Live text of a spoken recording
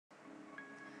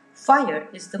Fire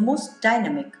is the most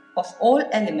dynamic of all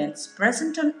elements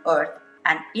present on earth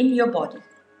and in your body.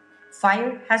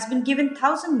 Fire has been given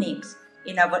 1,000 names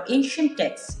in our ancient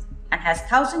texts and has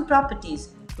 1,000 properties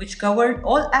which govern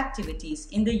all activities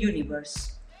in the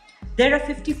universe. There are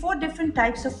 54 different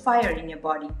types of fire in your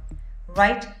body,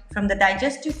 right from the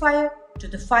digestive fire to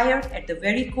the fire at the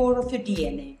very core of your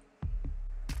DNA.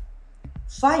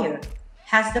 Fire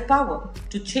has the power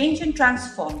to change and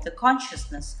transform the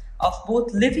consciousness of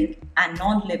both living and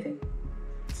non-living.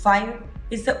 Fire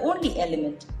is the only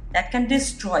element that can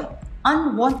destroy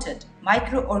unwanted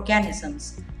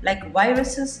microorganisms like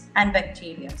viruses and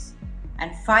bacteria.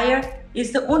 And fire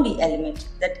is the only element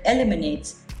that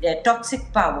eliminates their toxic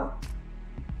power.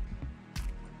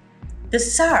 The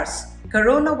SARS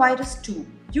coronavirus 2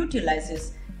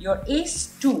 utilizes your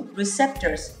ACE2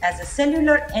 receptors as a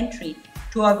cellular entry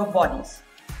to our bodies.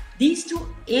 These two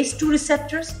ACE2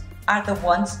 receptors are the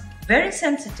ones very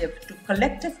sensitive to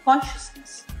collective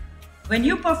consciousness. When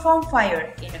you perform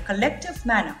fire in a collective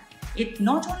manner, it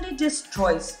not only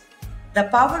destroys the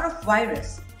power of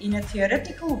virus in a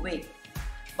theoretical way,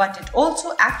 but it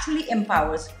also actually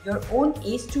empowers your own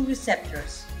ACE2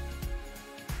 receptors.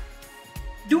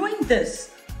 Doing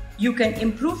this, you can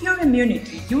improve your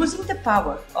immunity using the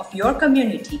power of your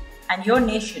community and your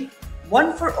nation,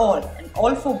 one for all and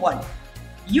all for one.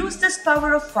 Use this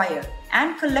power of fire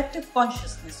and collective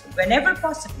consciousness whenever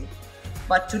possible.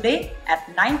 But today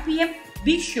at 9 p.m,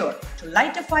 be sure to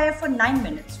light a fire for 9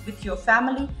 minutes with your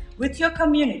family, with your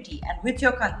community and with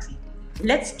your country.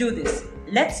 Let's do this.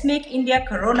 Let's make India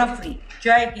corona free.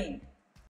 Jai Hind.